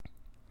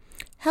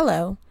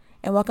Hello,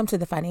 and welcome to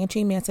the Financial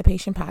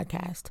Emancipation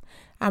Podcast.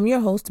 I'm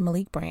your host,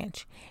 Malik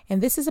Branch, and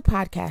this is a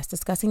podcast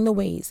discussing the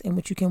ways in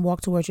which you can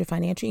walk towards your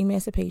financial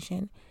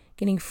emancipation,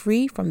 getting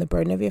free from the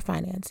burden of your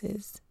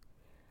finances.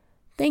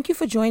 Thank you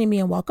for joining me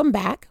and welcome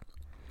back.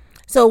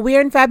 So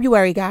we're in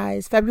February,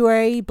 guys.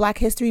 February, Black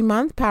History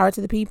Month, power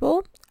to the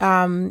people.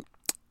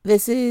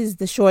 This is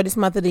the shortest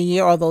month of the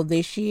year, although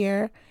this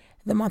year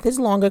the month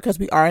is longer because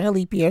we are in a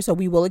leap year, so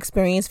we will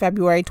experience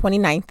February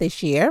 29th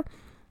this year.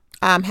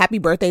 Happy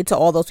birthday to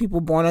all those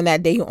people born on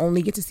that day who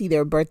only get to see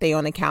their birthday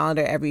on the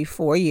calendar every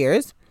 4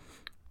 years.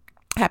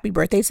 Happy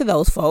birthday to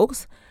those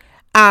folks.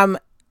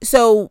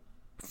 So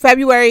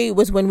February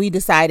was when we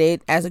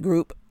decided as a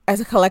group, as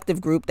a collective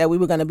group, that we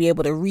were going to be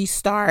able to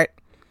restart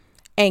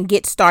and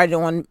get started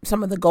on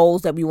some of the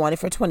goals that we wanted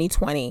for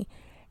 2020.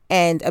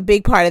 And a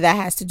big part of that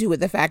has to do with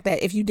the fact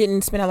that if you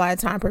didn't spend a lot of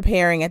time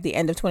preparing at the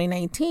end of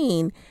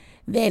 2019,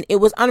 then it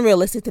was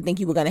unrealistic to think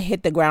you were going to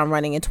hit the ground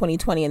running in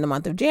 2020 in the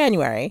month of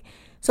January.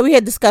 So we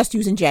had discussed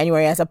using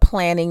January as a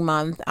planning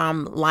month,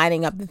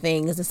 lining up the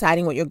things,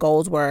 deciding what your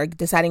goals were,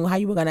 deciding how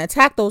you were going to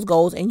attack those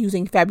goals, and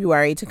using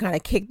February to kind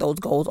of kick those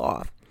goals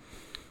off.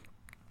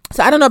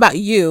 So I don't know about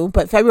you,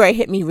 but February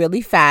hit me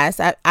really fast.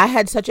 I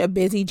had such a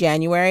busy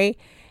January,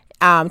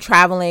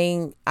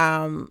 traveling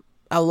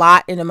a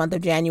lot in the month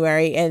of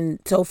January. And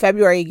so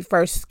February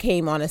first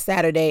came on a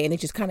Saturday, and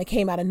it just kind of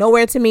came out of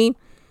nowhere to me.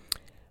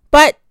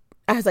 But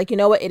I was like, you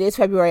know what? It is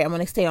February. I'm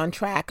going to stay on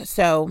track.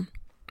 So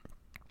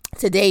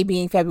today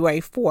being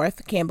February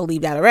 4th, can't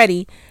believe that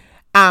already.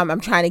 I'm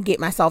trying to get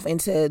myself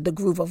into the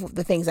groove of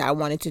the things that I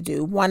wanted to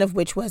do. One of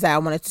which was that I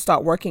wanted to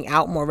start working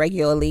out more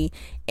regularly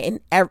in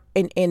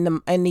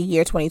the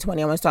year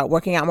 2020. I want to start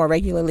working out more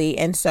regularly.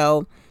 And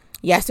so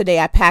yesterday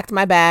I packed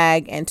my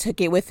bag and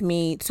took it with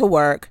me to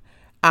work,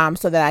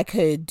 so that I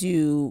could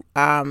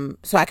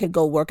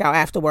go work out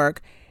after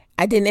work.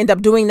 I didn't end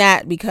up doing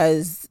that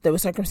because there were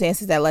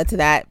circumstances that led to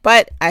that,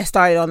 but I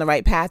started on the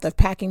right path of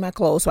packing my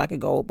clothes so I could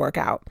go work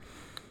out.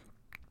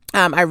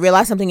 I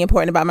realized something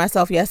important about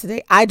myself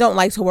yesterday. I don't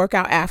like to work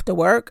out after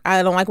work.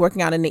 I don't like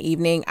working out in the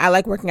evening. I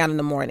like working out in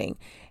the morning.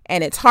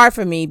 And it's hard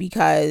for me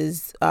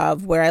because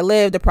of where I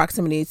live, the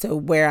proximity to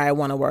where I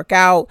want to work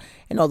out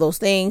and all those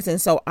things.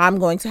 And so I'm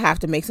going to have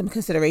to make some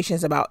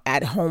considerations about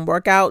at-home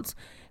workouts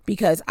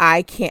because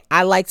I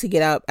like to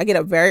get up. I get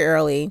up very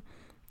early.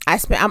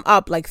 I'm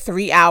up like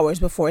 3 hours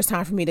before it's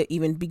time for me to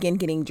even begin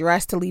getting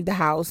dressed to leave the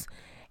house.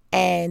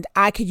 And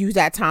I could use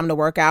that time to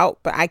work out,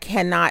 but I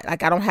cannot, I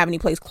don't have any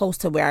place close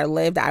to where I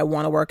live that I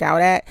want to work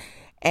out at.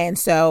 And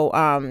so,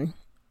 I'm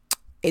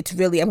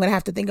going to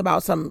have to think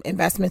about some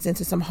investments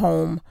into some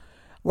home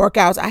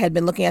workouts. I had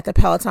been looking at the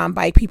Peloton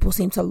bike. People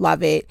seem to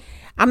love it.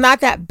 I'm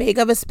not that big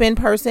of a spin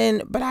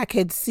person, but I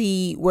could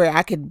see where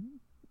I can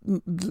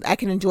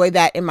enjoy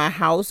that in my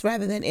house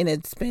rather than in a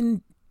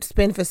spin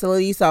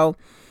facility. So,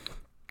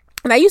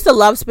 and I used to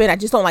love spin. I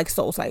just don't like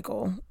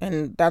SoulCycle,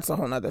 and that's a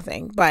whole nother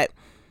thing. But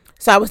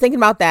so I was thinking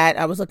about that.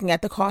 I was looking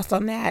at the cost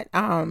on that,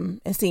 and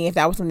seeing if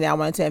that was something that I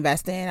wanted to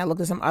invest in. I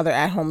looked at some other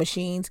at-home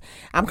machines.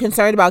 I'm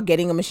concerned about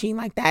getting a machine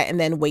like that and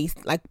then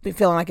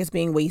feeling like it's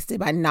being wasted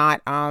by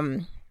not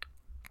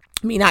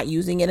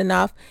using it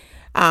enough.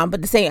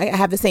 But I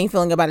have the same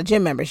feeling about a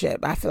gym membership.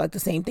 I feel like the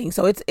same thing.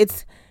 So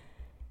it's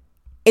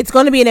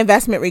going to be an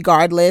investment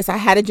regardless. I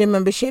had a gym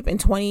membership in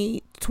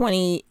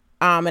 2020,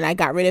 and I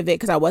got rid of it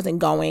because I wasn't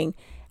going.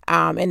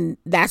 And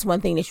that's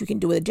one thing that you can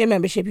do with a gym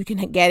membership. You can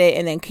get it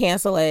and then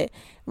cancel it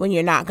when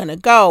you're not going to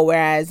go.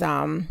 Whereas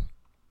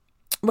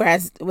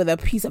with a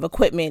piece of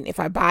equipment,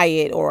 if I buy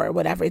it or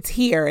whatever, it's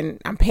here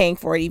and I'm paying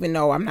for it, even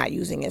though I'm not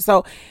using it.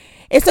 So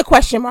it's a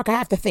question mark I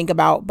have to think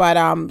about, but,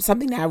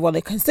 something that I want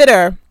to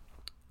consider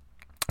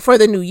for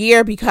the new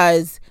year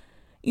because,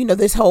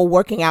 this whole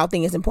working out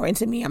thing is important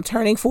to me. I'm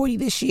turning 40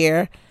 this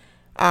year.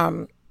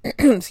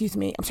 Excuse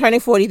me. I'm turning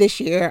 40 this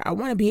year. I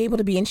want to be able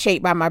to be in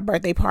shape by my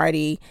birthday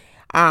party.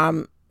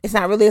 It's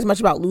not really as much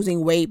about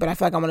losing weight, but I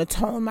feel like I want to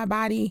tone my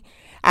body.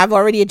 I've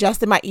already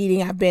adjusted my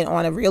eating. I've been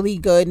on a really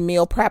good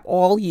meal prep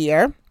all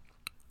year.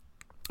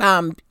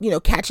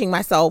 Catching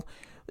myself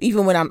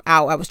even when I'm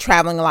out. I was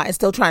traveling a lot and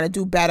still trying to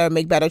do better,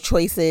 make better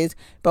choices.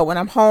 But when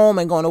I'm home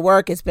and going to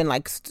work, it's been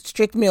like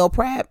strict meal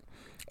prep.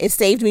 It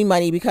saved me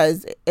money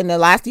because in the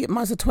last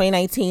months of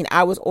 2019,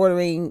 I was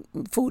ordering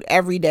food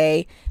every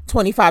day,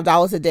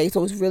 $25 a day.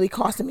 So it was really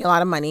costing me a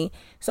lot of money.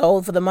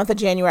 So for the month of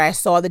January, I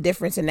saw the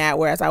difference in that,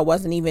 whereas I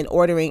wasn't even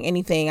ordering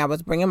anything. I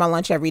was bringing my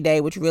lunch every day,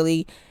 which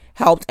really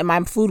helped. And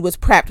my food was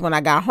prepped when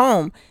I got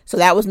home. So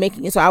that was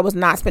making it so I was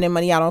not spending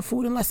money out on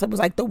food unless it was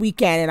like the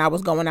weekend and I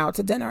was going out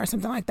to dinner or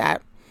something like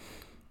that.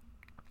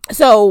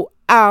 So,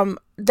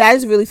 that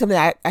is really something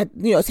that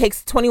it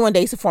takes 21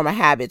 days to form a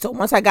habit. So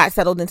once I got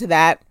settled into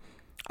that,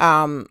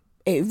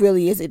 it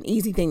really is an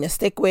easy thing to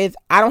stick with.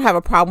 I don't have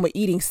a problem with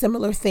eating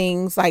similar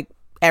things like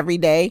every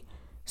day.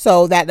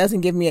 So that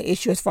doesn't give me an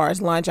issue as far as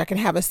lunch. I can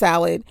have a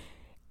salad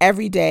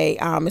every day.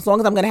 As long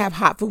as I'm going to have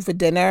hot food for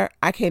dinner,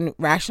 I can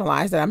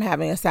rationalize that I'm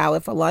having a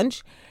salad for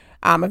lunch.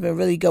 I've been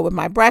really good with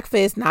my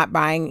breakfast, not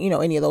buying,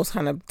 any of those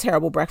kind of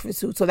terrible breakfast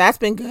foods. So that's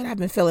been good. I've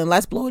been feeling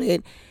less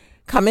bloated,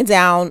 coming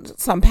down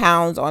some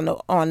pounds on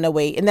the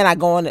weight, and then I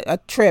go on a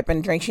trip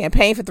and drink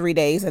champagne for 3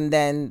 days, and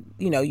then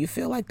you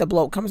feel like the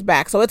bloat comes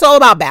back. So it's all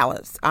about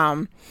balance.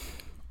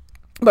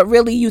 But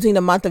really using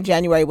the month of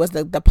January was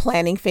the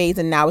planning phase,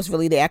 and now it's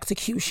really the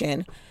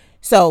execution.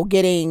 So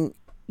getting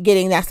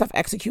that stuff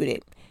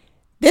executed.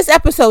 This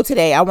episode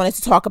today, I wanted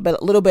to talk a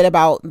little bit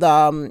about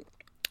a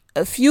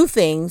few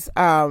things.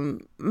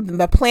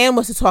 The plan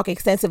was to talk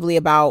extensively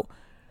about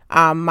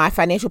my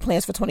financial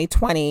plans for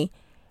 2020.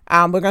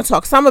 We're going to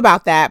talk some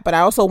about that, but I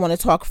also want to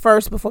talk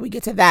first, before we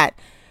get to that,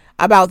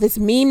 about this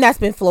meme that's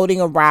been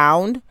floating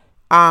around.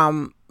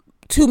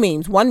 Two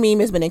memes. One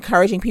meme has been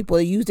encouraging people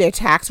to use their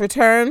tax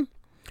return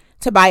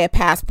to buy a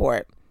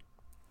passport.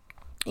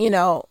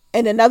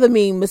 And another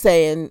meme was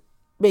saying,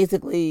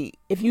 basically,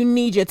 if you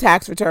need your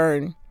tax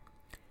return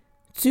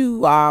to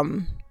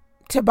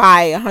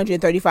buy a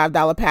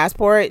 $135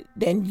 passport,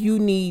 then you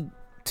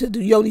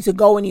don't need to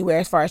go anywhere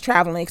as far as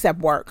traveling except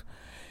work.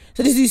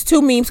 So there's these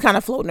two memes kind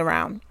of floating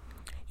around.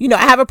 I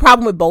have a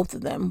problem with both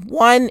of them.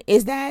 One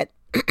is that,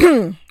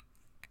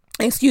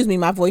 excuse me,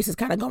 my voice is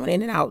kind of going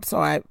in and out, so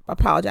I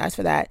apologize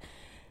for that.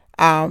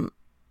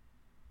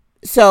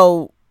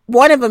 So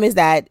one of them is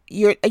that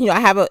I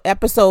have an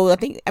episode, I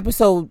think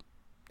episode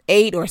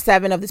 8 or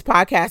 7 of this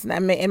podcast,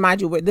 and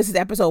mind you, this is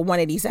episode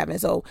 187.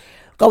 So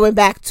going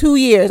back 2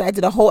 years, I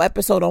did a whole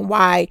episode on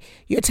why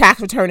your tax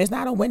return is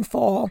not a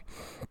windfall,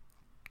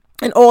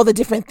 and all the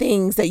different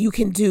things that you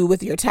can do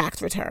with your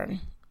tax return.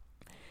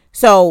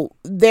 So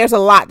there's a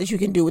lot that you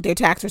can do with your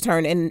tax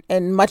return,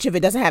 and much of it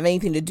doesn't have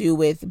anything to do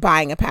with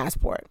buying a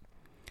passport.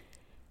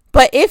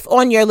 But if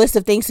on your list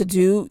of things to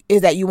do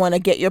is that you want to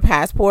get your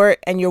passport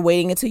and you're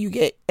waiting until you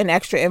get an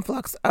extra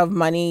influx of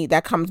money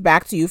that comes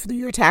back to you through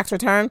your tax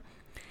return,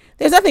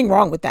 there's nothing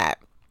wrong with that.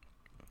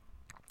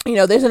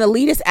 There's an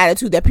elitist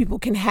attitude that people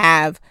can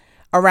have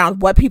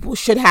around what people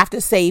should have to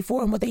save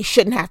for and what they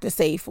shouldn't have to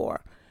save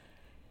for.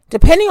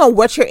 Depending on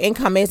what your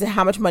income is and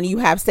how much money you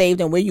have saved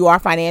and where you are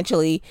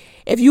financially,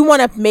 if you want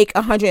to make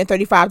a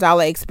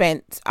 $135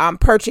 expense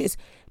purchase,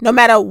 no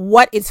matter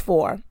what it's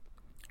for,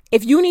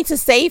 if you need to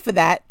save for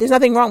that, there's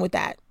nothing wrong with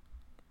that,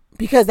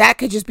 because that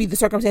could just be the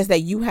circumstance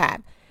that you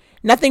have.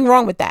 Nothing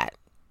wrong with that.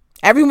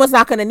 Everyone's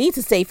not going to need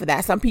to save for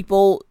that. Some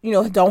people,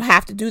 don't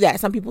have to do that.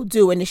 Some people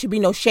do, and there should be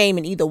no shame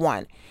in either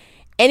one.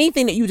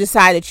 Anything that you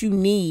decide that you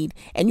need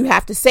and you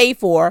have to save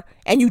for,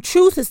 and you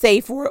choose to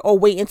save for it or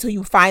wait until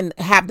you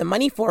have the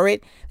money for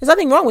it, there's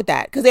nothing wrong with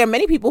that, because there are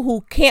many people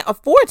who can't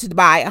afford to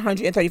buy a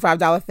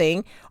 $135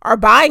 thing, are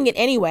buying it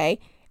anyway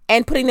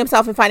and putting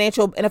themselves in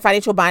a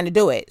financial bind to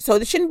do it. So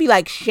it shouldn't be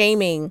like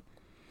shaming.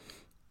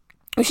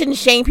 We shouldn't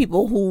shame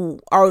people who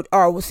are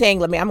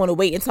saying, I'm going to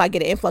wait until I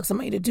get an influx of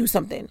money to do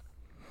something.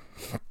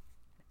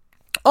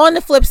 On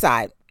the flip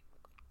side,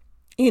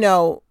 we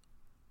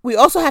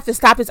also have to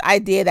stop this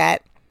idea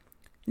that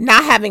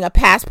not having a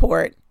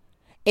passport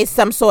is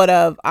some sort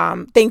of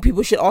thing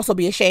people should also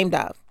be ashamed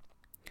of.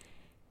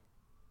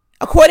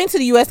 According to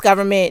the U.S.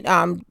 government,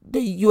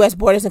 the U.S.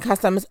 Borders and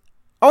Customs,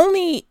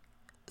 only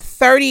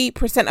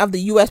 30% of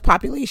the U.S.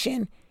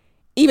 population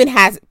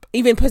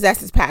even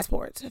possesses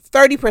passports.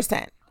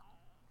 30%.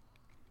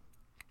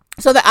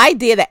 So the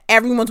idea that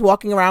everyone's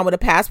walking around with a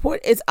passport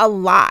is a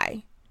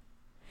lie.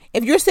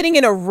 If you're sitting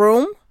in a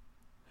room,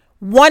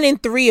 1 in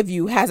 3 of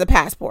you has a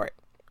passport.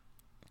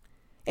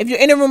 If you're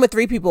in a room with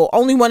 3 people,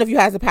 only 1 of you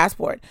has a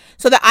passport.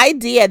 So the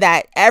idea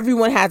that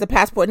everyone has a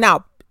passport,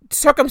 now,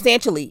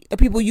 circumstantially, the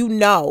people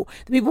the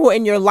people who are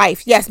in your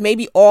life, yes,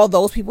 maybe all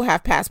those people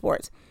have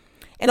passports.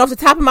 And off the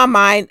top of my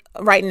mind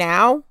right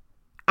now,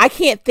 I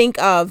can't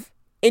think of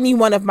any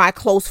one of my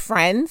close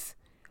friends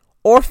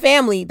or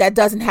family that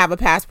doesn't have a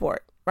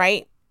passport,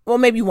 right? Well,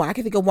 maybe one. I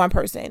can think of one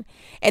person.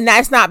 And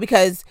that's not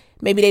because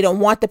maybe they don't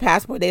want the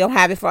passport. They don't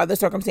have it for other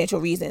circumstantial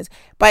reasons.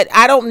 But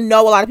I don't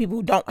know a lot of people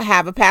who don't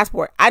have a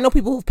passport. I know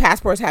people whose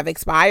passports have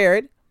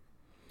expired.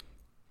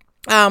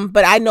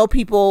 But I know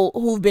people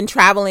who've been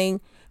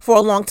traveling for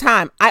a long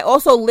time. I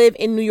also live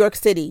in New York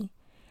City,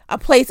 a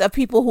place of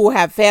people who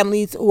have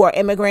families who are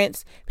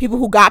immigrants, people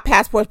who got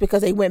passports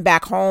because they went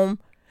back home,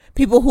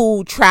 people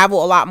who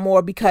travel a lot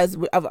more because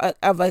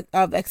of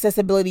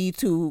accessibility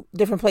to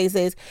different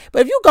places.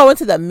 But if you go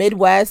into the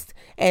Midwest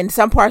and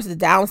some parts of the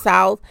down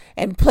south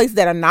and places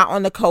that are not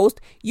on the coast,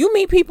 you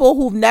meet people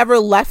who've never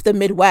left the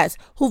Midwest,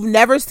 who've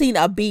never seen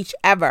a beach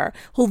ever,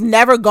 who've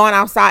never gone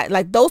outside.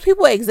 Like, those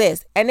people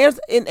exist. And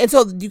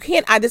so you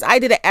can't, this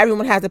idea that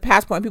everyone has a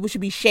passport and people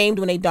should be shamed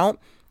when they don't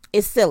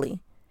is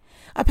silly.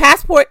 A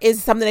passport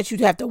is something that you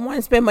have to,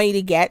 one, spend money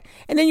to get,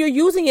 and then you're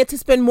using it to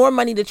spend more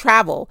money to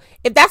travel.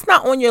 If that's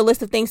not on your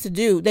list of things to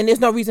do, then there's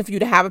no reason for you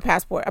to have a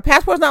passport. A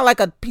passport is not like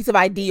a piece of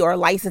ID or a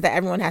license that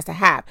everyone has to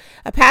have.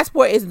 A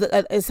passport is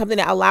something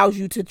that allows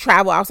you to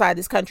travel outside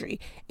this country.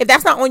 If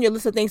that's not on your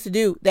list of things to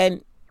do,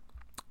 then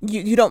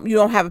you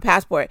don't have a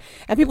passport,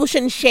 and people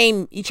shouldn't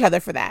shame each other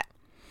for that.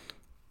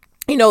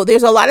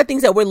 there's a lot of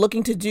things that we're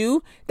looking to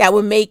do that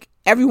would make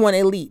everyone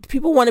elite.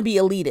 People want to be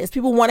elitist.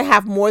 People want to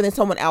have more than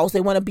someone else.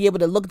 They want to be able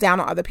to look down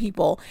on other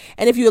people.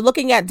 And if you're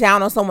looking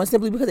down on someone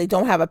simply because they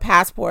don't have a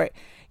passport,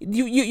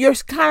 you're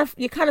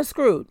kind of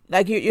screwed.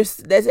 Like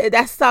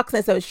that sucks.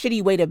 That's a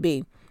shitty way to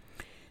be.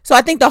 So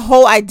I think the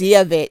whole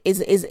idea of it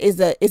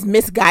is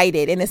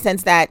misguided in the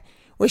sense that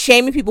we're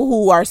shaming people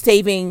who are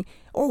saving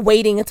or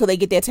waiting until they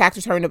get their tax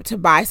return to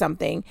buy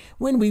something,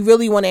 when we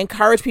really want to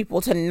encourage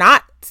people to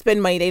not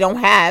spend money they don't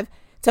have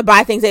to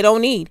buy things they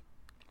don't need.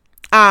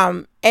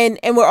 And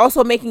we're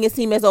also making it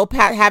seem as though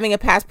having a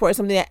passport is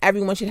something that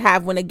everyone should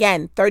have, when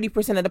again,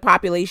 30% of the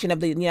population of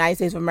the United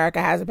States of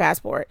America has a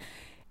passport.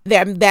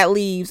 That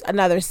leaves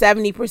another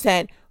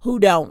 70% who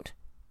don't.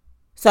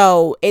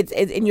 So it's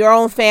in your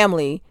own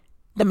family,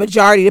 the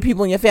majority of the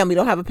people in your family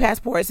don't have a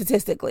passport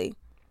statistically.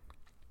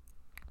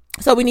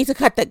 So we need to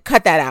cut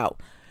that out.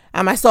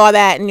 I saw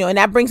that, and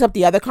that brings up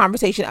the other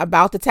conversation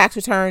about the tax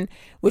return,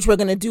 which we're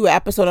going to do an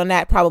episode on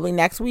that probably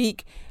next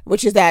week,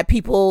 which is that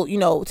people,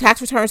 tax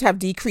returns have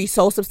decreased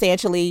so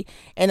substantially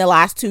in the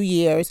last 2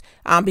 years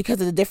because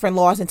of the different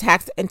laws and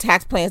tax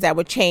plans that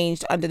were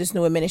changed under this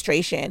new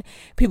administration.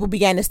 People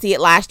began to see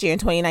it last year in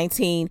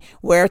 2019,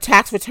 where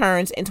tax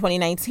returns in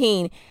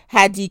 2019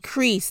 had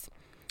decreased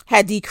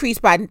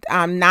by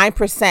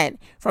 9%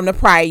 from the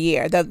prior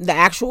year, the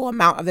actual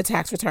amount of the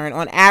tax return.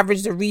 On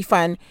average, the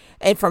refund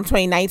from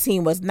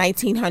 2019 was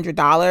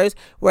 $1,900,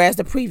 whereas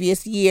the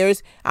previous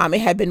years,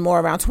 it had been more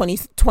around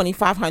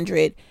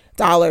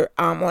 $2,500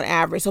 on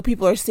average. So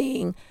people are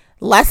seeing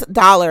less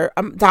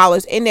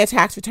dollars in their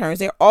tax returns.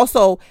 There are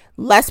also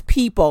less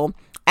people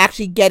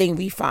actually getting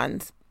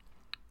refunds.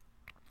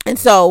 And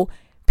so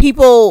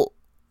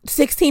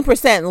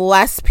 16%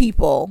 less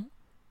people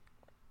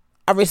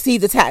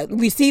received a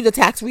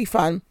tax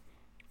refund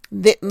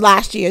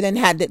last year than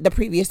had the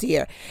previous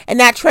year, and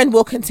that trend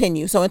will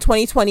continue. So in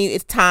 2020,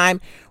 it's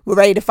time we're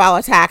ready to file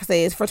our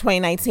taxes for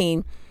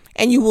 2019,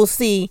 and you will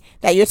see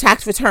that your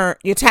tax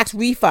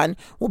refund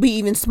will be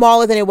even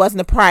smaller than it was in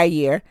the prior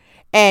year,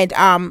 and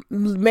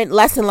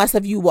less and less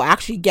of you will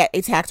actually get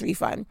a tax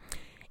refund.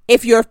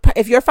 If your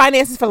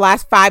finances for the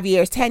last 5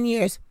 years, 10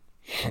 years,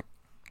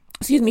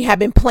 have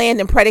been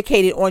planned and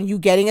predicated on you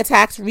getting a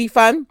tax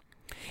refund,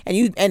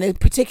 and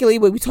particularly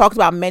what we talked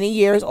about many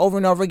years over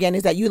and over again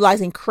is that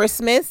utilizing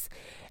Christmas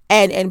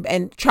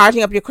and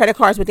charging up your credit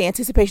cards with the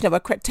anticipation of a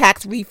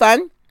tax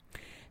refund,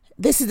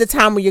 this is the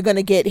time where you're going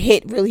to get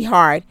hit really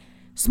hard.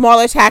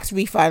 Smaller tax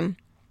refund,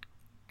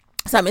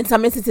 in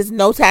some instances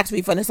no tax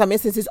refund, in some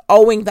instances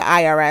owing the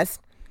IRS.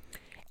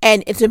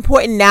 And it's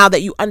important now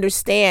that you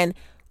understand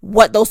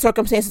what those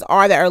circumstances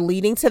are that are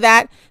leading to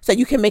that, so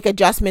you can make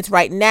adjustments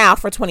right now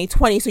for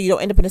 2020 so you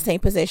don't end up in the same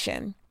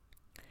position.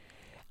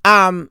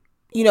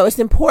 It's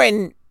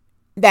important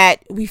that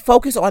we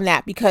focus on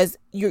that, because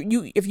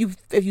if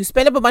you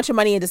spend up a bunch of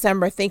money in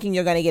December thinking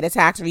you're going to get a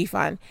tax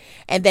refund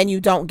and then you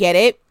don't get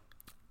it,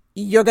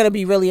 you're going to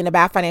be really in a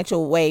bad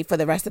financial way for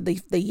the rest of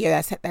the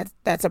year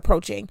that's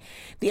approaching.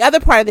 The other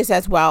part of this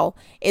as well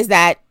is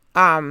that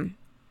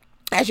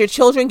as your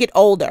children get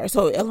older,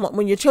 so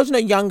when your children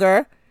are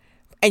younger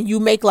and you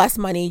make less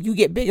money, you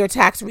get bigger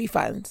tax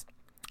refunds.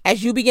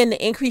 As you begin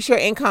to increase your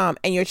income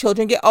and your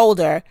children get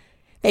older,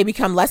 they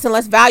become less and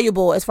less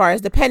valuable as far as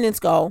dependents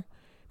go,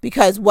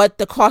 because what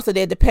the cost of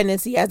their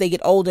dependency as they get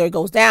older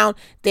goes down.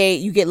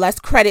 You get less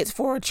credits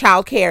for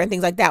childcare and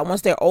things like that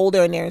once they're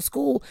older and they're in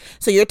school.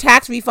 So your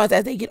tax refunds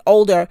as they get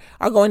older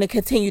are going to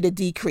continue to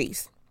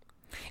decrease.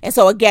 And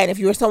so again, if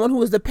you're someone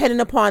who is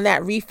dependent upon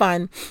that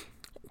refund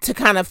to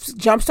kind of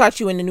jumpstart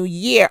you in the new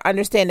year,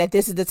 understand that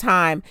this is the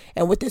time,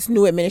 and with this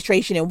new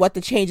administration and what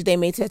the changes they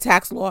made to the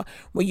tax law,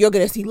 where you're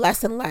going to see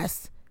less and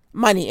less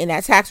money in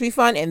that tax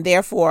refund, and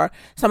therefore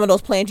some of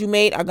those plans you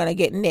made are going to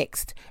get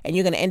nixed and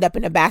you're going to end up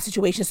in a bad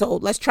situation. So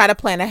let's try to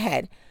plan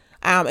ahead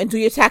and do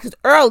your taxes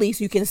early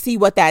so you can see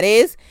what that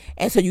is,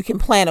 and so you can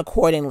plan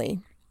accordingly.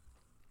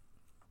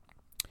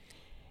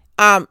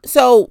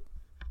 So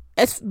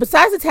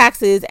besides the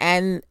taxes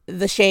and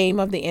the shame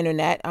of the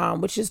internet,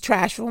 which is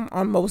trash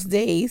on most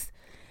days,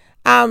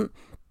 for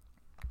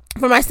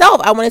myself,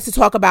 I wanted to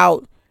talk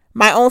about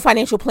my own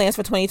financial plans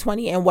for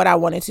 2020 and what I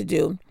wanted to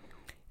do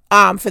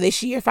for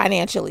this year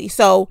financially.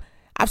 So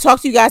I've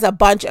talked to you guys a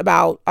bunch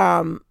about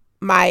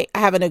I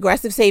have an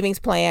aggressive savings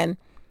plan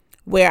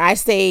where I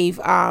save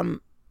I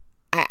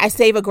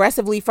save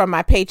aggressively from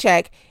my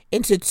paycheck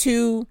into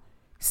three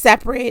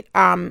separate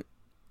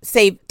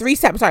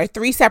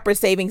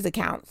savings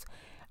accounts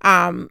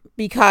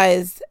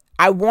because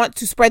I want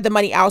to spread the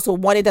money out, so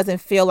one, it doesn't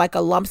feel like a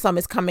lump sum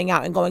is coming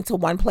out and going to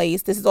one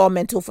place. This is all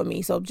mental for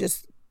me, so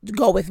just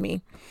go with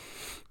me.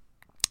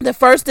 The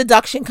first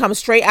deduction comes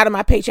straight out of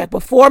my paycheck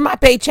before my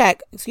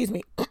paycheck is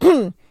even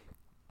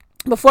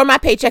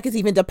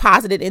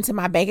deposited into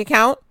my bank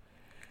account.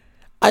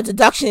 A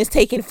deduction is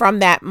taken from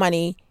that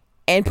money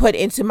and put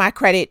into my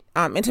credit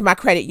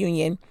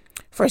union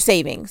for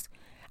savings.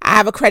 I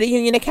have a credit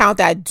union account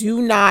that I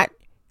do not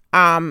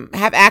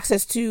have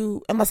access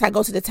to unless I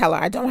go to the teller.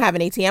 I don't have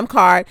an ATM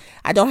card.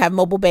 I don't have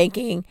mobile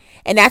banking.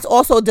 And that's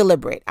also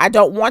deliberate. I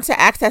don't want to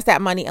access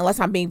that money unless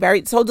I'm being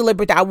so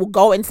deliberate that I will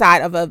go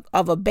inside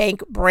of a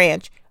bank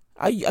branch,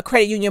 a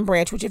credit union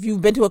branch, which if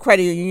you've been to a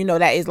credit union, you know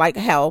that is like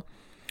hell.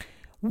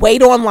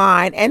 Wait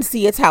online and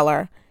see a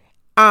teller.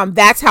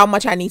 That's how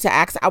much I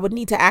would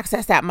need to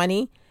access that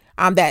money.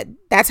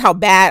 That's how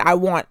bad I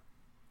want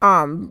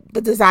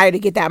the desire to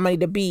get that money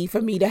to be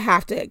for me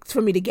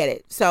to get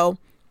it. So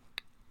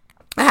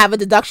I have a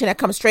deduction that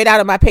comes straight out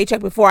of my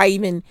paycheck before I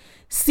even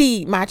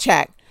see my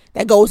check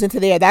that goes into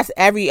there. That's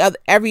every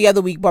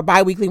other week or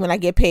bi-weekly when I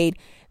get paid.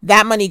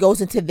 That money goes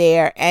into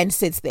there and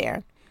sits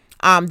there.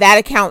 That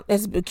account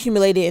has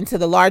accumulated into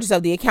the largest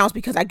of the accounts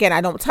because, again,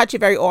 I don't touch it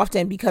very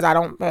often because I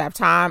don't have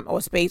time or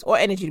space or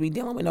energy to be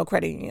dealing with no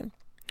credit union.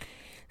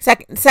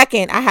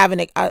 Second, I have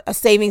a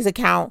savings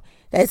account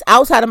that is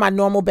outside of my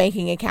normal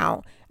banking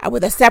account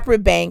with a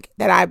separate bank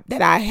that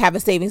I have a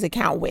savings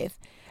account with.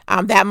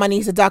 That money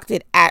is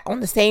deducted on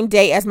the same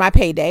day as my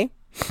payday,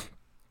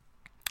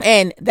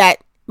 and that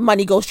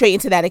money goes straight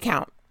into that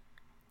account.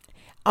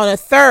 On a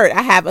third,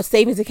 I have a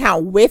savings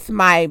account with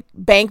my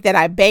bank that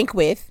I bank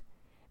with,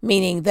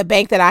 meaning the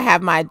bank that I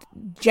have my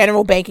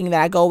general banking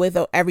that I go with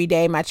every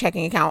day, my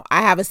checking account.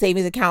 I have a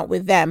savings account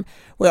with them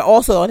where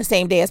also on the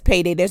same day as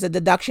payday, there's a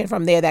deduction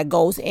from there that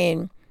goes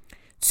in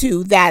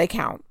to that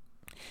account.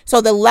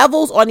 So the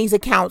levels on these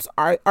accounts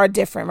are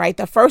different, right?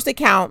 The first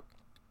account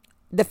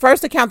that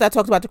I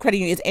talked about, the credit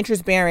union, is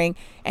interest bearing,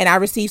 and I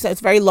receive, so it's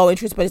very low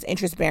interest, but it's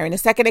interest bearing. The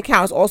second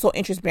account is also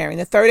interest bearing.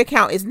 The third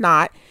account is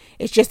not.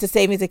 It's just a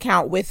savings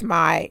account with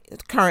my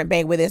current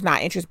bank where it's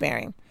not interest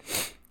bearing.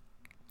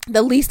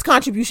 The least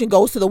contribution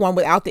goes to the one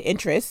without the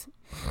interest,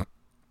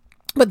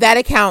 but that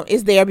account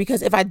is there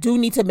because if I do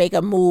need to make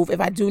a move,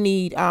 if I do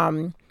need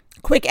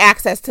quick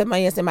access to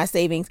money that's in my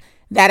savings,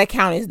 that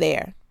account is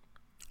there.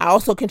 I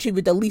also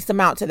contribute the least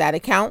amount to that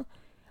account.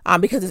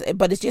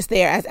 But it's just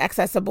there as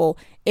accessible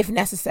if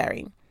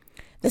necessary.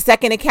 The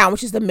second account,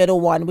 which is the middle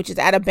one, which is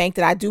at a bank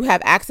that I do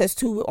have access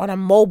to on a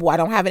mobile. I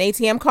don't have an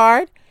ATM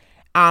card.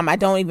 I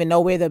don't even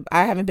know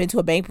I haven't been to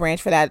a bank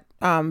branch for that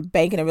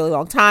bank in a really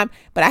long time,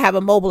 but I have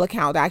a mobile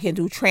account that I can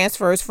do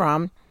transfers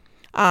from.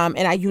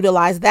 And I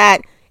utilize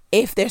that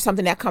if there's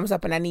something that comes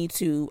up and I need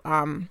to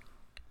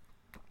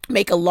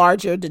make a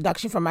larger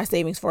deduction from my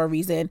savings for a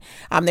reason.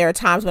 There are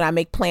times when I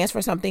make plans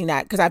for something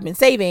that, because I've been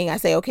saving, I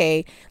say,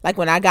 okay, like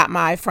when I got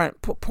my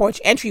front porch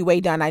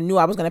entryway done, I knew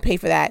I was going to pay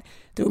for that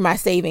through my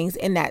savings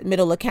in that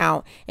middle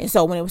account. And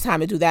so when it was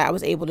time to do that, I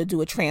was able to do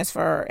a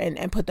transfer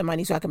and put the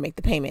money so I could make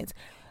the payments.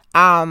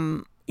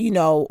 Or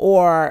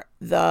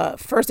the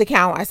first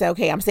account, I said,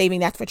 okay, I'm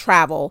saving that for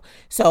travel.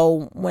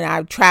 So when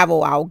I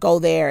travel, I'll go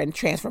there and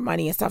transfer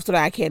money and stuff so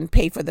that I can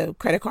pay for the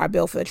credit card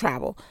bill for the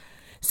travel.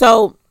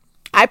 So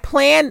I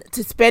plan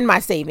to spend my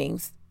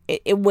savings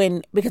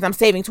because I'm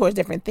saving towards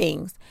different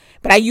things,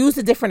 but I use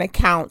the different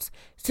accounts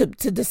to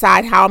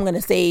decide how I'm going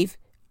to save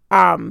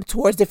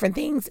towards different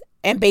things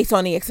and based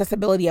on the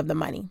accessibility of the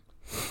money.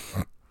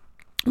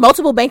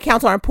 Multiple bank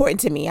accounts are important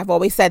to me. I've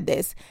always said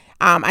this.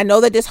 I know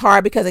that it's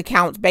hard because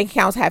bank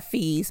accounts have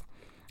fees.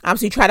 So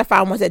you try to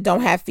find ones that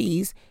don't have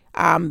fees.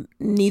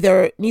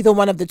 Neither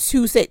one of the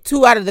two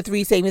out of the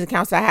three savings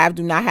accounts I have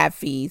do not have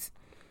fees.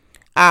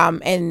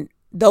 And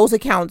those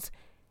accounts,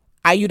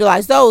 I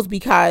utilize those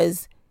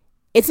because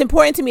it's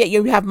important to me that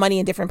you have money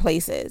in different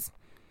places.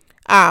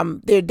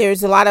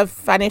 There's a lot of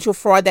financial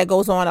fraud that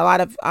goes on, a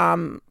lot of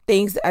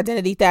things,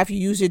 identity theft. You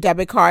use your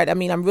debit card. I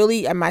mean,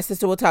 and my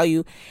sister will tell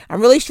you, I'm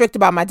really strict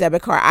about my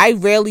debit card. I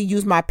rarely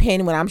use my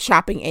PIN when I'm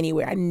shopping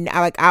anywhere.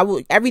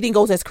 Everything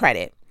goes as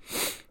credit.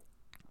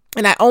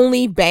 And I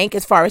only bank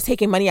as far as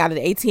taking money out of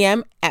the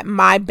ATM at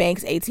my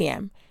bank's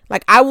ATM.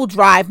 Like I will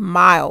drive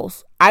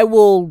miles. I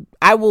will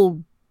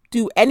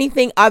do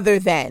anything other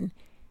than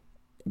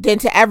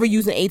to ever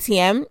use an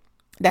ATM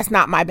that's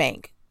not my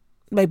bank.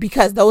 Like,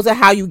 because those are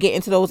how you get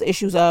into those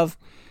issues of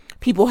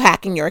people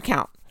hacking your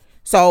account.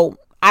 So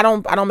I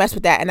don't mess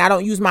with that, and I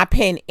don't use my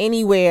PIN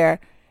anywhere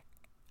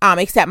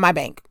except my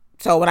bank.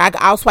 So when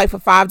I'll swipe for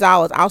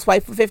 $5, I'll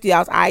swipe for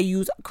 $50, I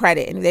use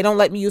credit. And if they don't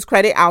let me use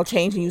credit, I'll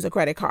change and use a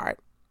credit card.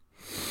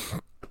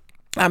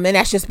 And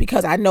that's just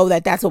because I know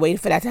that that's a way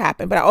for that to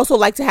happen. But I also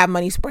like to have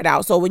money spread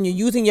out. So when you're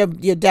using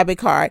your debit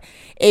card,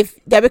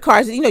 if debit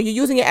cards, you're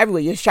using it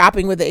everywhere, you're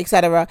shopping with it,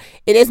 etc.,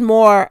 it is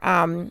more,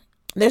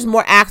 there's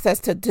more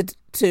access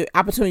to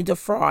opportunity to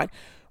fraud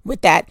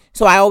with that.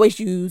 So I always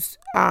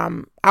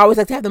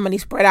like to have the money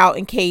spread out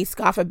in case,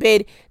 God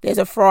forbid, there's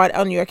a fraud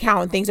on your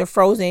account and things are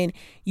frozen.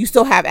 You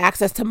still have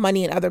access to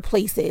money in other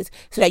places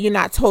so that you're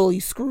not totally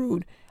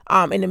screwed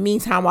in the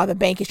meantime while the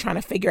bank is trying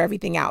to figure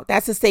everything out.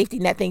 That's a safety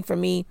net thing for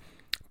me.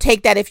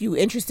 Take that if you're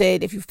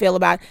interested, if you feel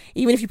about,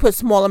 even if you put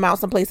small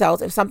amounts someplace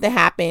else, if something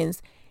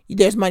happens,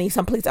 there's money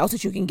someplace else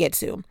that you can get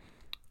to.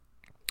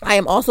 I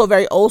am also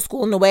very old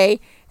school in the way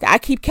that I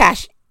keep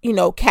cash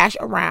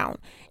around.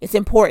 It's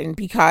important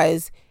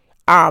because,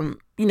 I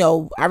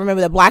remember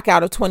the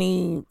blackout of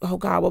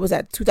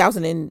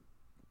 2009,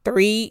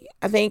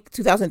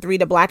 2003,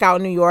 the blackout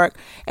in New York,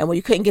 and when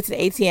you couldn't get to the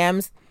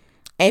ATMs.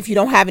 And if you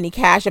don't have any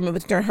cash, I mean,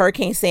 during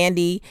Hurricane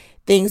Sandy,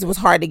 things was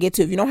hard to get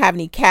to. If you don't have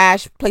any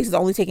cash, places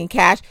only taking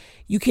cash,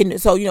 you can,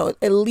 so,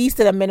 at least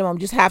at a minimum,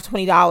 just have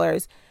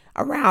 $20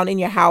 around in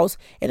your house,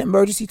 an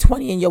emergency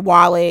 20 in your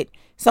wallet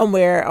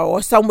somewhere,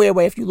 or somewhere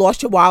where if you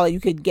lost your wallet, you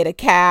could get a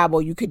cab,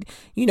 or you could,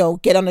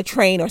 get on a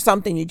train or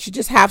something. You should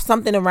just have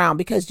something around,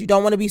 because you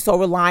don't want to be so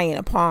reliant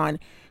upon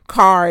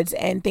cards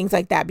and things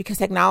like that, because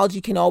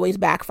technology can always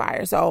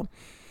backfire. So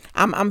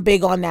I'm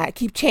big on that.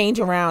 Keep change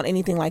around,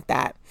 anything like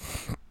that.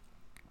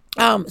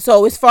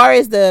 So as far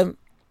as the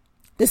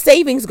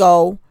savings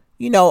go,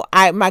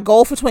 my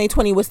goal for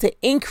 2020 was to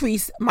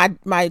increase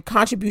my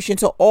contribution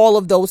to all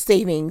of those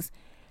savings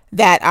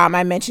that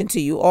I mentioned to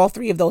you, all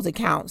three of those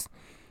accounts.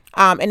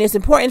 And it's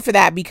important for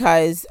that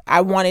because I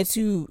wanted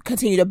to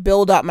continue to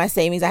build up my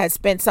savings. I had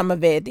spent some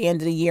of it at the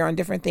end of the year on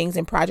different things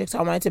and projects. So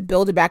I wanted to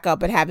build it back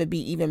up and have it be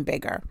even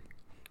bigger.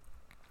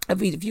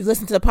 If you've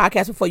listened to the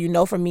podcast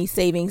before, for me,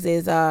 savings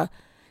is a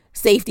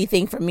safety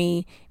thing for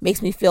me.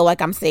 Makes me feel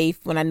like I'm safe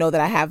when I know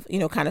that I have,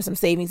 kind of some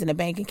savings in the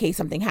bank in case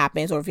something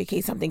happens, or in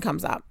case something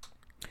comes up.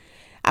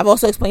 I've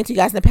also explained to you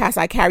guys in the past,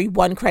 I carry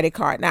one credit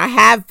card. Now I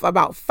have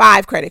about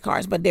 5 credit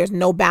cards, but there's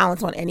no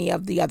balance on any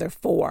of the other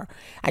 4.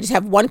 I just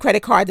have one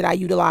credit card that I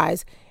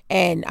utilize,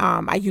 and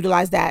I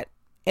utilize that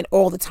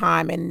all the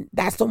time. And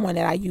that's the one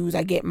that I use.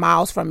 I get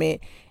miles from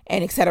it,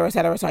 and et cetera, et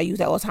cetera. So I use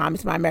that all the time.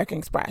 It's my American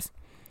Express.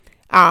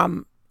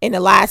 In the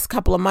last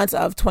couple of months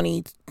of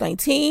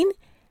 2019,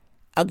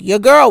 your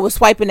girl was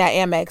swiping that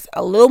Amex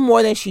a little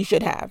more than she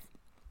should have.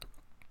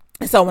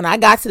 So when I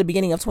got to the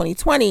beginning of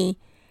 2020,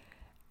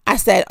 I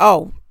said,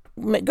 oh,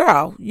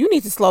 girl, you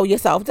need to slow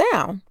yourself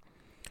down.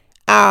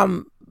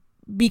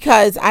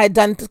 Because I had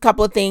done a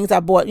couple of things. I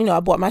bought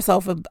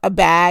myself a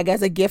bag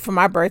as a gift for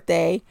my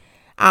birthday.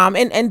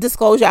 And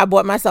disclosure, I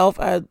bought myself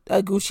a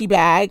Gucci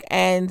bag,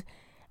 and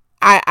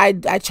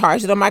I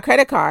charged it on my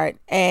credit card.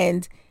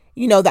 And,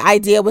 the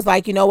idea was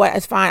like, what,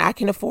 it's fine. I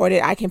can afford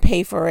it. I can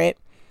pay for it.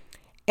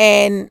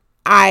 And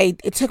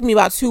it took me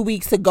about 2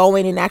 weeks to go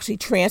in and actually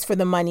transfer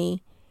the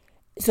money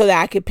so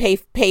that I could pay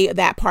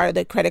that part of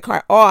the credit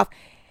card off.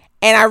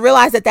 And I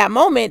realized at that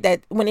moment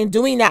that when in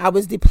doing that, I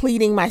was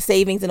depleting my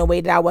savings in a way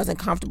that I wasn't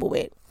comfortable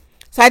with.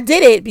 So I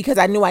did it because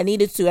I knew I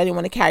needed to. I didn't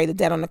want to carry the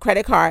debt on the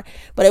credit card,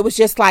 but it was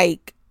just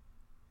like,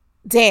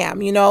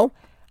 damn,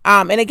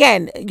 and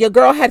again, your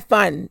girl had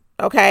fun.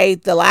 Okay.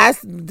 The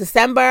last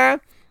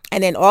December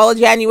and then all of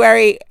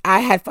January, I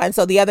had fun.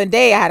 So the other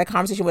day I had a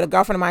conversation with a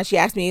girlfriend of mine. She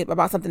asked me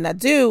about something to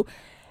do.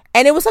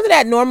 And it was something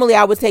that normally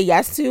I would say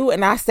yes to.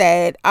 And I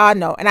said,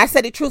 no. And I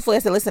said it truthfully. I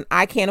said, listen,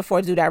 I can't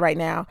afford to do that right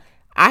now.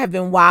 I have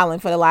been wilding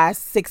for the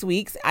last 6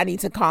 weeks. I need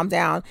to calm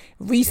down,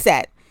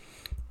 reset.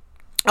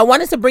 I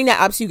wanted to bring that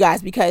up to you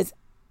guys because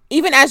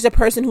even as the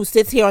person who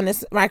sits here on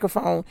this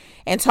microphone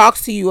and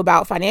talks to you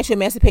about financial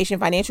emancipation,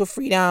 financial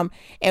freedom,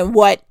 and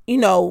what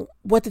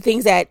the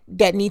things that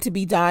need to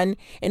be done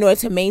in order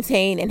to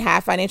maintain and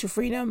have financial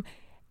freedom,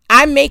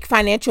 I make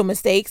financial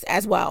mistakes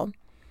as well.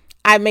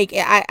 I'm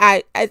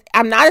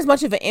not as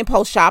much of an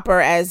impulse shopper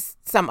as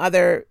some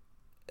other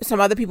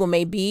people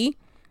may be,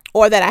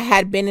 or that I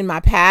had been in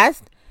my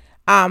past.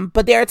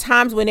 But there are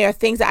times when there are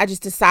things that I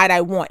just decide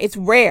I want. It's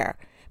rare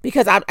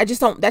because I just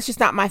don't, that's just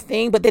not my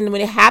thing. But then when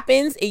it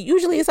happens, it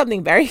usually is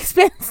something very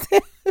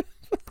expensive.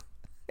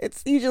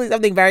 It's usually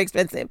something very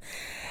expensive.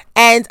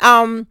 And,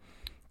 I've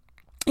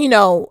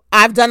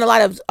done a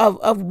lot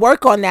of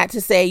work on that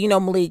to say,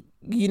 Malik,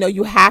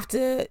 you have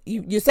to,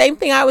 the same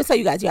thing I always tell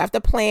you guys, you have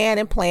to plan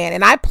and plan.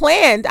 And I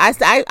planned,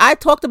 I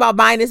talked about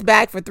buying this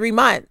bag for 3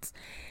 months,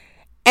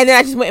 and then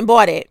I just went and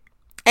bought it.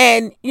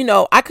 And,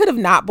 I could have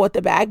not bought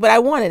the bag, but I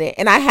wanted it,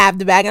 and I have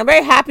the bag, and I'm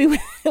very happy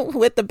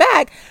with the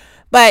bag.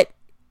 But,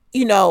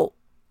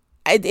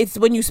 it's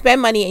when you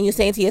spend money and you're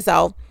saying to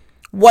yourself,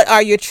 what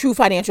are your true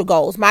financial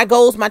goals? My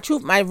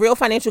real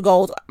financial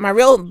goals,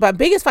 my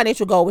biggest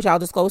financial goal, which I'll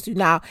disclose to you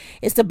now,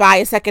 is to buy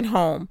a second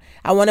home.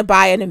 I want to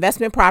buy an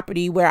investment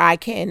property where I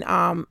can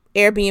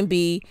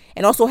Airbnb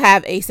and also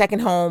have a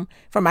second home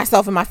for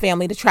myself and my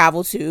family to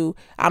travel to.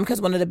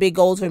 Because one of the big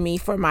goals for me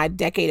for my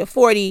decade of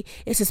 40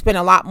 is to spend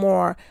a lot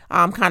more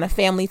kind of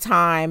family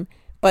time,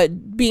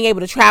 but being able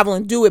to travel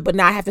and do it, but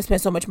not have to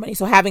spend so much money.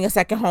 So having a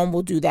second home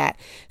will do that.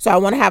 So I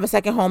want to have a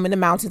second home in the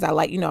mountains. I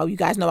like, you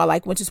guys know I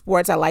like winter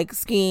sports. I like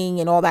skiing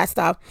and all that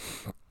stuff.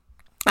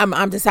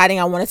 I'm deciding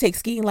I want to take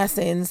skiing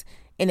lessons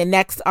in the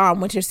next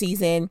winter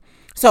season.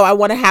 So I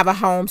want to have a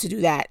home to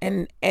do that.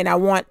 And I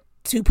want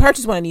to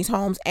purchase one of these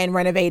homes and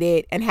renovate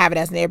it and have it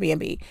as an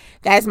Airbnb.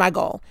 That is my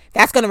goal.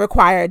 That's going to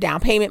require down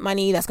payment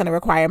money. That's going to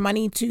require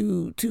money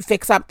to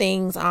fix up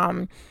things.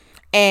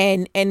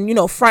 And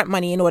front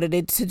money in order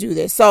to do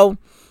this. So,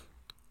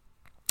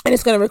 and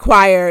it's going to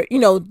require,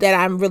 that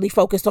I'm really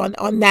focused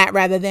on that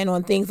rather than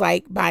on things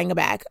like buying a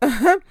bag.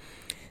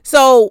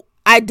 So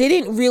I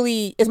didn't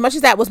really, as much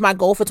as that was my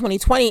goal for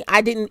 2020,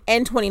 I didn't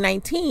end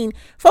 2019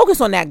 focus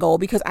on that goal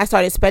because I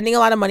started spending a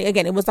lot of money.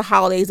 Again, it was the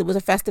holidays. It was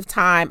a festive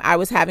time. I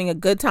was having a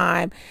good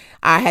time.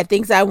 I had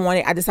things I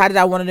wanted. I decided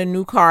I wanted a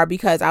new car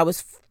because I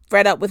was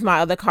fed up with my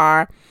other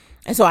car.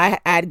 And so I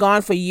had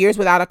gone for years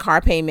without a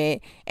car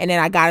payment. And then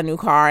I got a new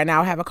car and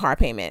now I have a car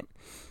payment.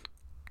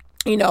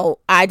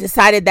 I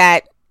decided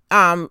that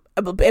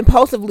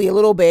impulsively a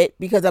little bit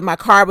because my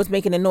car was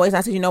making a noise. And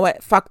I said, you know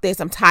what? Fuck this.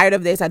 I'm tired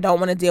of this. I don't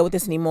want to deal with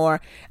this anymore.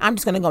 I'm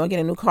just going to go and get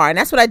a new car. And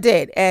that's what I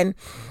did. And,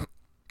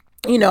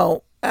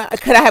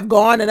 could I have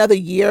gone another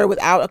year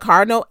without a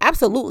car? No,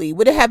 absolutely.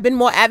 Would it have been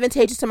more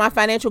advantageous to my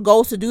financial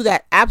goals to do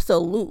that?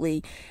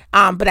 Absolutely.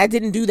 But I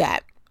didn't do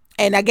that.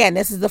 And again,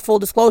 this is the full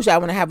disclosure I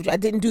want to have with you. I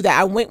didn't do that.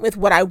 I went with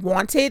what I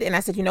wanted. And I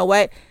said, you know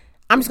what?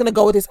 I'm just going to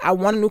go with this. I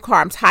want a new car.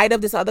 I'm tired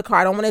of this other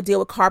car. I don't want to deal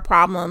with car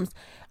problems.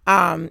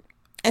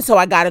 And so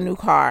I got a new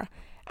car.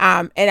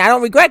 And I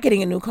don't regret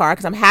getting a new car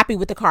because I'm happy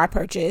with the car I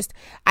purchased.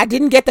 I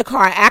didn't get the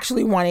car I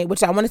actually wanted,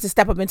 which I wanted to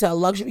step up into a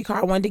luxury car.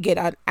 I wanted to get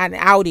an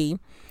Audi.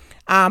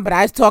 But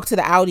I talked to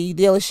the Audi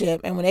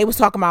dealership. And when they was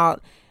talking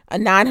about a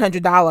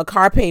 $900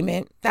 car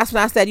payment, that's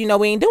when I said,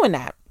 we ain't doing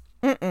that.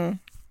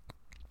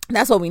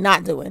 That's what we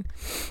not doing.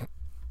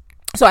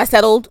 So I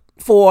settled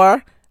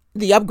for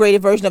the upgraded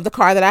version of the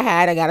car that I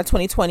had. I got a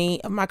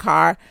 2020 of my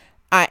car.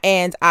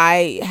 And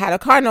I had a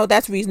car note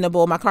that's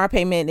reasonable. My car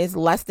payment is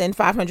less than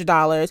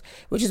 $500,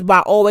 which is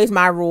always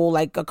my rule.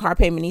 Like a car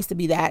payment needs to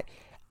be that.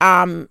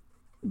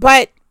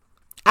 But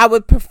I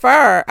would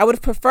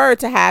have preferred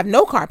to have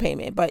no car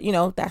payment, but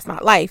that's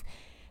not life,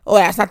 or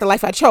that's not the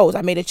life I chose.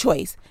 I made a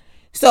choice.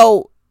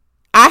 So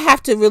I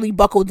have to really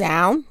buckle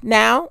down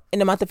now in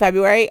the month of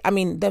February. I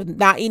mean, the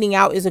not eating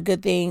out is a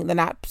good thing. The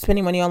not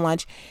spending money on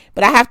lunch,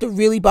 but I have to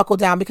really buckle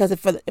down because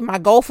my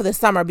goal for the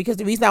summer, because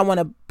the reason I want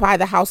to buy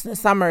the house in the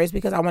summer is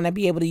because I want to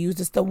be able to use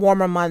the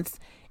warmer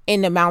months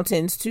in the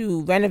mountains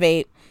to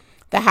renovate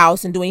the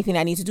house and do anything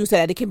I need to do so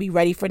that it can be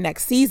ready for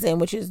next season,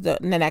 which is the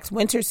next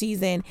winter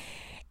season,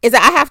 is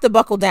that I have to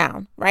buckle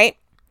down, right?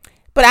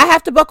 But I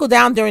have to buckle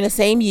down during the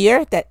same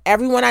year that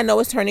everyone I know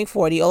is turning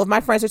 40. All of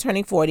my friends are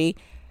turning 40.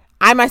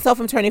 I myself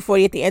am turning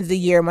 40 at the end of the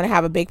year. I'm going to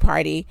have a big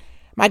party.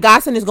 My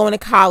godson is going to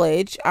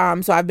college.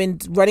 So I've been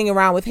running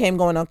around with him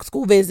going on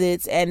school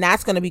visits, and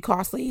that's going to be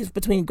costly. It's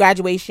between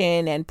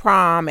graduation and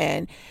prom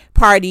and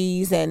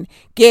parties and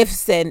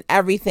gifts and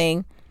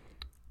everything.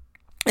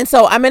 And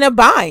so I'm in a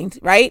bind,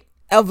 right?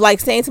 Of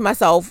like saying to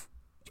myself,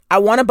 I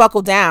want to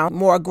buckle down,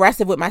 more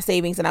aggressive with my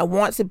savings, and I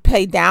want to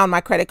pay down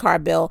my credit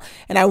card bill,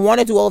 and I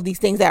want to do all of these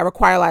things that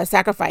require a lot of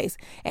sacrifice.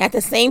 And at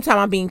the same time,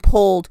 I'm being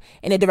pulled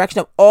in the direction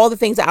of all the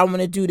things that I want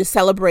to do to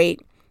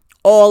celebrate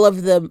all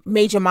of the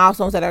major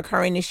milestones that are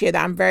occurring this year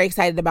that I'm very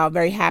excited about,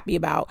 very happy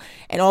about,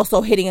 and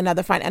also hitting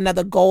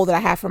another goal that I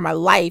have for my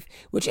life,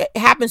 which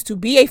happens to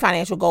be a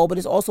financial goal, but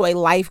is also a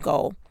life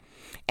goal.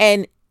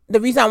 And the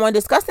reason I want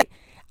to discuss that,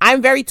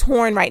 I'm very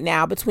torn right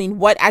now between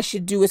what I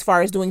should do as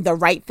far as doing the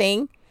right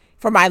thing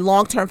for my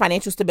long-term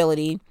financial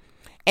stability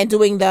and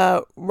doing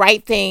the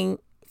right thing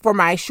for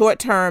my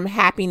short-term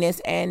happiness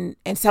and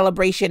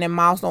celebration and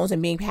milestones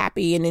and being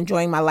happy and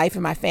enjoying my life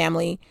and my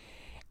family.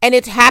 And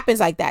it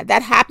happens like that.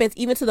 That happens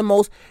even to the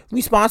most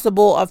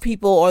responsible of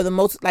people, or the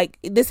most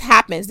this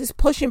happens. This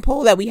push and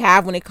pull that we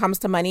have when it comes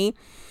to money,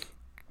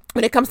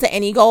 when it comes to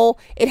any goal,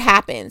 it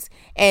happens.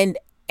 And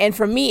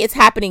for me, it's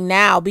happening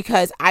now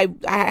because I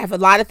have a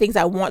lot of things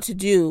I want to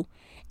do.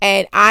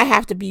 And I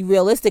have to be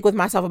realistic with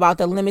myself about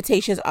the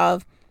limitations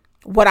of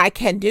what I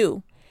can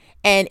do.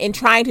 And in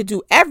trying to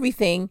do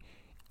everything,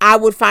 I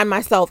would find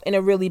myself in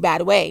a really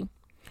bad way.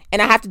 And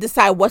I have to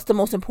decide what's the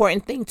most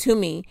important thing to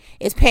me.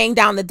 Is paying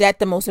down the debt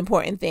the most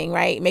important thing,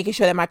 right? Making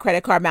sure that my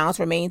credit card balance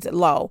remains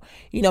low.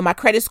 My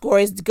credit score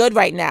is good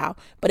right now,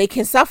 but it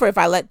can suffer if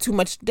I let too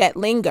much debt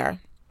linger.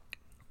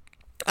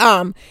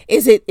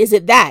 Is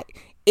it that?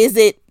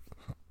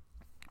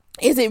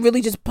 Is it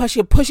really just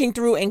pushing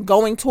through and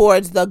going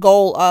towards the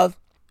goal of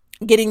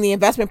getting the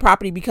investment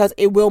property because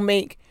it will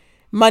make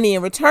money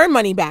and return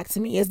money back to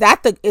me? Is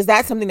that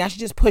something that I should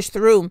just push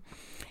through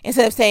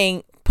instead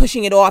of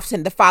pushing it off to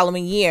the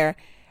following year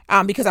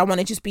because I want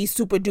to just be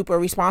super duper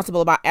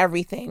responsible about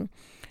everything?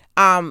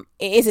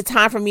 Is it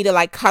time for me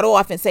to cut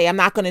off and say I'm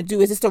not going to do?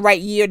 Is this the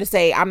right year to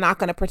say I'm not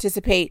going to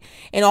participate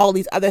in all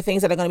these other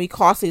things that are going to be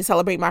costly to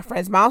celebrate my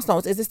friends'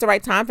 milestones? Is this the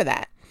right time for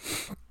that?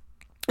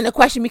 And the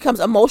question becomes,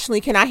 emotionally,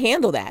 can I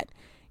handle that?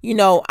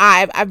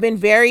 I've been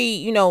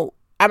very,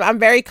 I'm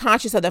very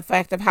conscious of the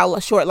fact of how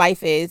short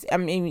life is. I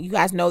mean, you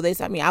guys know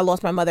this. I mean, I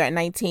lost my mother at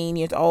 19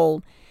 years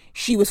old.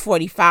 She was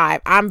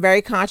 45. I'm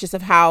very conscious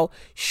of how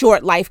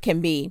short life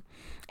can be.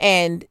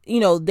 And,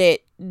 that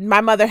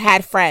my mother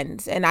had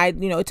friends, and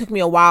it took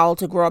me a while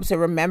to grow up to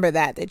remember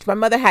that my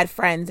mother had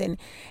friends,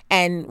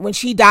 and when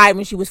she died,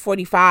 when she was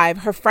 45,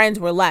 her friends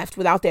were left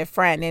without their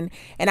friend.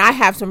 And I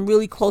have some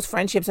really close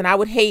friendships, and I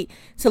would hate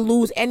to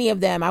lose any of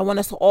them. I want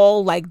us to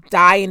all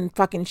die in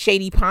fucking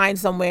Shady Pine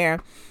somewhere,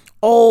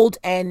 old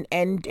and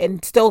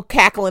still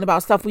cackling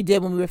about stuff we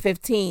did when we were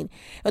 15.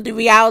 But the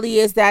reality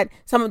is that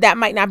some of that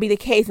might not be the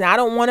case. And I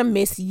don't want to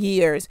miss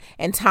years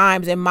and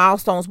times and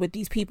milestones with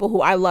these people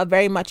who I love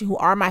very much and who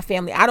are my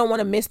family. I don't want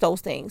to miss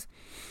those things.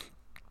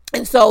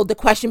 And so the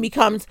question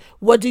becomes,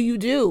 what do you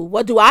do?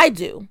 What do I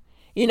do?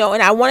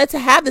 And I wanted to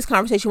have this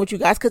conversation with you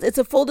guys because it's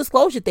a full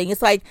disclosure thing.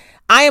 It's like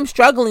I am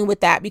struggling with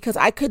that because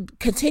I could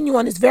continue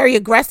on this very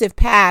aggressive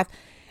path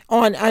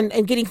on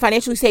getting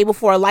financially stable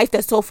for a life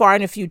that's so far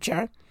in the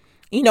future.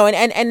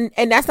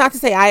 And that's not to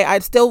say I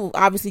still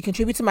obviously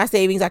contribute to my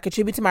savings. I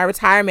contribute to my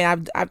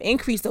retirement. I've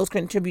increased those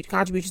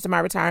contributions to my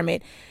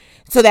retirement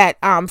so that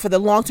for the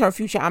long-term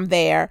future, I'm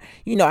there.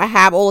 I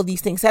have all of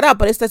these things set up,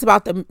 but it's just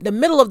about the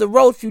middle of the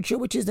road future,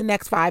 which is the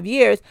next 5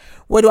 years.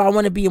 Where do I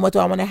want to be and what do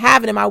I want to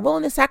have? And am I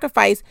willing to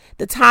sacrifice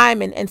the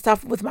time and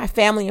stuff with my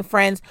family and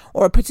friends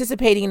or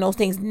participating in those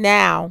things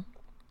now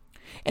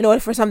in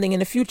order for something in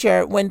the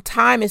future when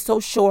time is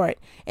so short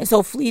and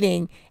so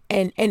fleeting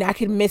and I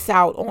can miss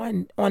out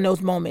on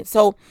those moments.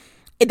 So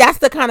that's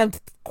the kind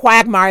of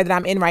quagmire that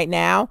I'm in right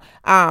now.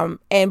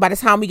 And by the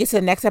time we get to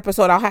the next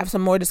episode, I'll have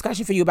some more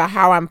discussion for you about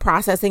how I'm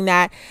processing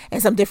that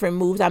and some different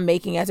moves I'm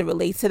making as it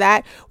relates to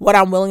that, what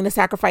I'm willing to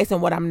sacrifice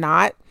and what I'm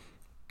not.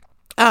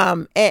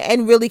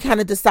 And really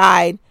kind of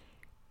decide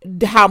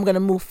how I'm going to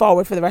move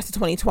forward for the rest of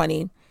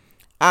 2020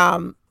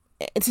 to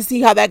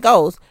see how that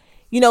goes.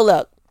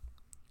 Look,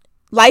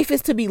 life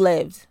is to be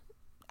lived.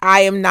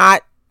 I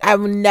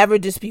will never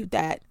dispute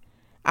that.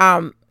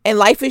 And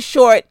life is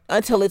short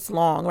until it's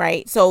long,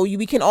 right? So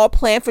we can all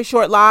plan for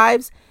short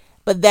lives,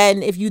 but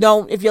then if your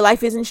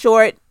life isn't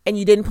short and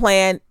you didn't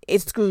plan,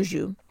 it screws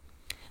you.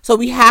 So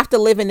we have to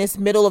live in this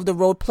middle of the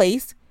road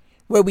place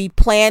where we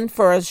plan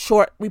for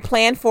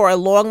a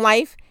long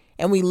life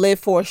and we live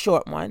for a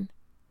short one.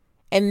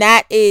 And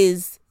that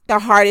is the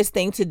hardest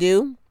thing to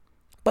do,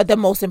 but the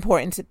most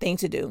important thing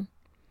to do.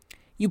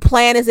 You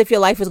plan as if your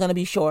life is going to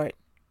be short.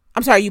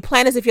 You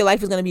plan as if your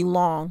life is going to be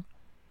long,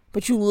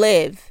 but you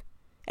live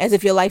as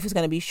if your life is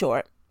going to be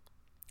short.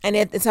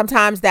 And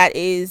sometimes that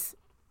is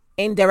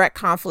in direct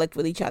conflict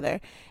with each other.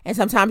 And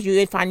sometimes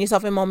you find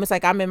yourself in moments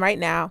like I'm in right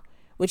now,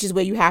 which is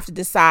where you have to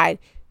decide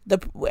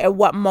at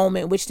what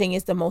moment, which thing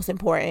is the most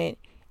important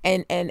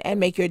and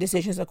make your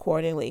decisions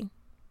accordingly.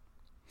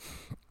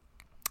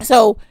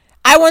 So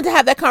I wanted to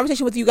have that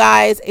conversation with you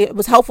guys. It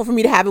was helpful for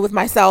me to have it with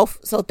myself.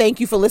 So thank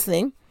you for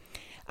listening.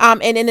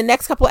 And in the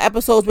next couple of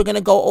episodes, we're going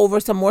to go over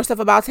some more stuff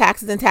about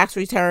taxes and tax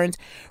returns.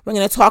 We're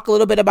going to talk a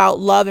little bit about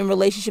love and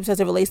relationships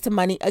as it relates to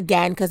money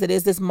again, because it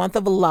is this month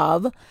of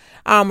love.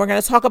 We're going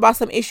to talk about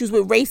some issues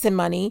with race and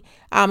money.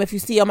 If you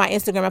see on my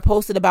Instagram, I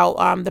posted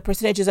about the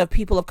percentages of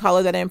people of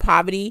color that are in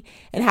poverty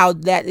and how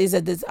that is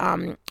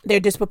they're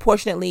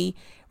disproportionately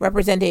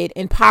represented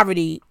in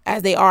poverty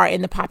as they are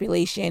in the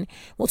population.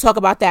 We'll talk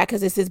about that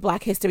because this is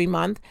Black History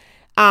Month.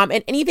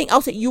 And anything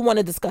else that you want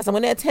to discuss. I'm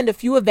going to attend a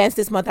few events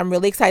this month. I'm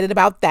really excited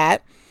about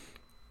that.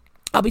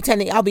 I'll be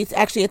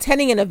actually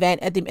attending an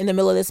event in the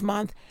middle of this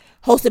month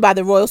hosted by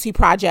the Royalty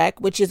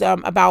Project, which is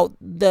about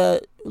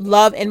the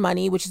love and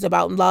money, which is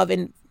about love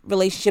and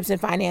relationships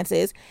and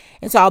finances.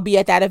 And so I'll be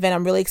at that event.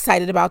 I'm really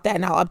excited about that,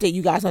 and I'll update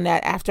you guys on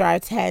that after I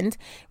attend.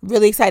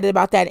 Really excited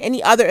about that.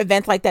 Any other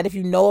events like that, if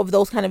you know of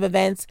those kind of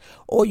events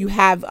or you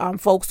have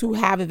folks who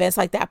have events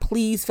like that,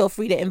 please feel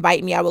free to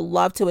invite me. I would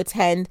love to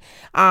attend.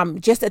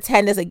 Just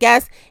attend as a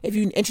guest. If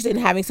you're interested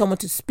in having someone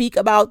to speak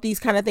about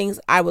these kind of things,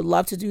 I would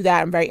love to do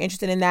that. I'm very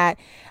interested in that.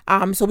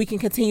 So we can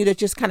continue to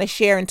just kind of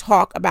share and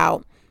talk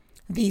about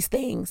these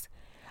things.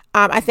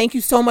 I thank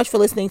you so much for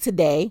listening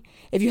today.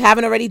 If you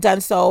haven't already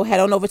done so, head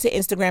on over to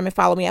Instagram and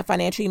follow me at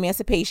Financial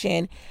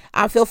Emancipation.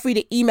 Feel free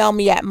to email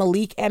me at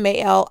Maliek,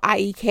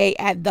 MALIEK,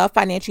 at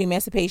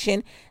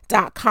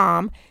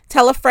thefinancialemancipation.com.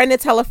 Tell a friend to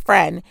tell a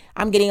friend.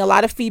 I'm getting a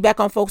lot of feedback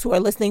on folks who are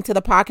listening to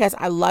the podcast.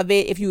 I love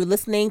it. If you're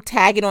listening,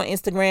 tag it on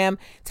Instagram.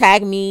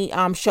 Tag me.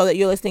 Show that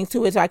you're listening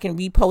to it so I can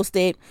repost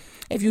it.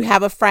 If you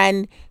have a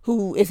friend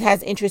who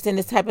has interest in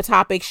this type of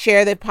topic,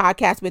 share the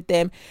podcast with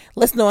them.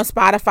 Listen on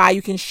Spotify.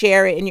 You can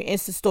share it in your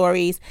Insta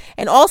stories.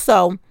 And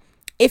also,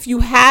 if you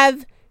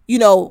have,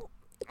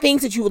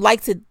 things that you would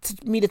like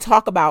me to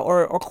talk about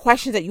or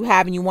questions that you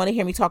have and you want to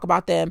hear me talk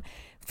about them,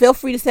 feel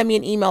free to send me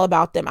an email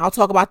about them. I'll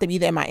talk about them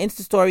either in my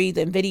Insta stories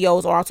and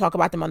videos, or I'll talk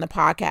about them on the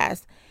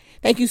podcast.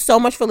 Thank you so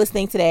much for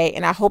listening today,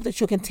 and I hope that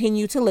you'll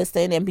continue to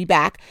listen and be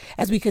back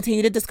as we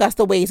continue to discuss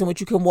the ways in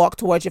which you can walk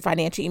towards your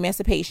financial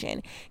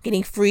emancipation,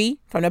 getting free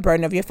from the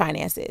burden of your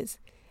finances.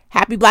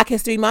 Happy Black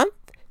History Month,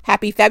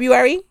 happy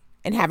February,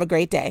 and have a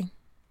great day.